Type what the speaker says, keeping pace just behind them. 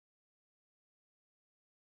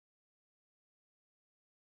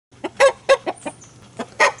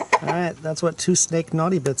Alright, that's what two snake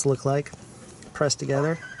naughty bits look like, pressed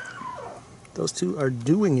together. Those two are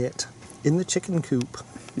doing it in the chicken coop.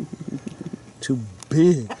 Two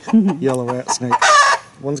big yellow rat snakes.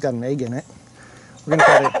 One's got an egg in it. We're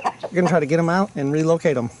gonna try to get them out and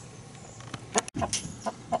relocate them.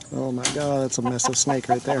 Oh my god, that's a mess of snake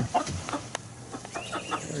right there.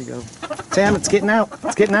 There we go. Sam, it's getting out.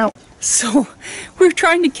 It's getting out. So we're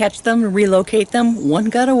trying to catch them and relocate them. One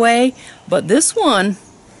got away, but this one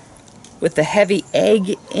with the heavy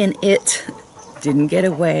egg in it didn't get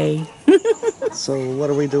away. So what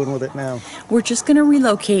are we doing with it now? We're just gonna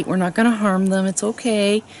relocate. We're not gonna harm them. It's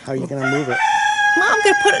okay. How are you gonna move it? Well, I'm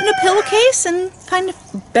gonna put it in a pillowcase and find a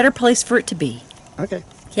better place for it to be. Okay.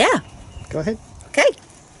 Yeah. Go ahead. Okay.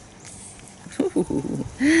 Ooh.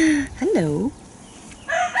 Hello.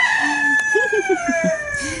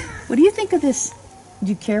 What do you think of this? Do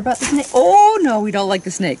you care about the snake? Oh no, we don't like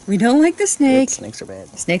the snake. We don't like the snake. Snakes are bad.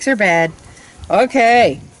 Snakes are bad.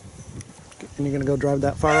 Okay. And you're gonna go drive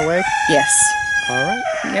that far away? Yes. All right.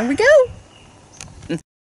 There we go.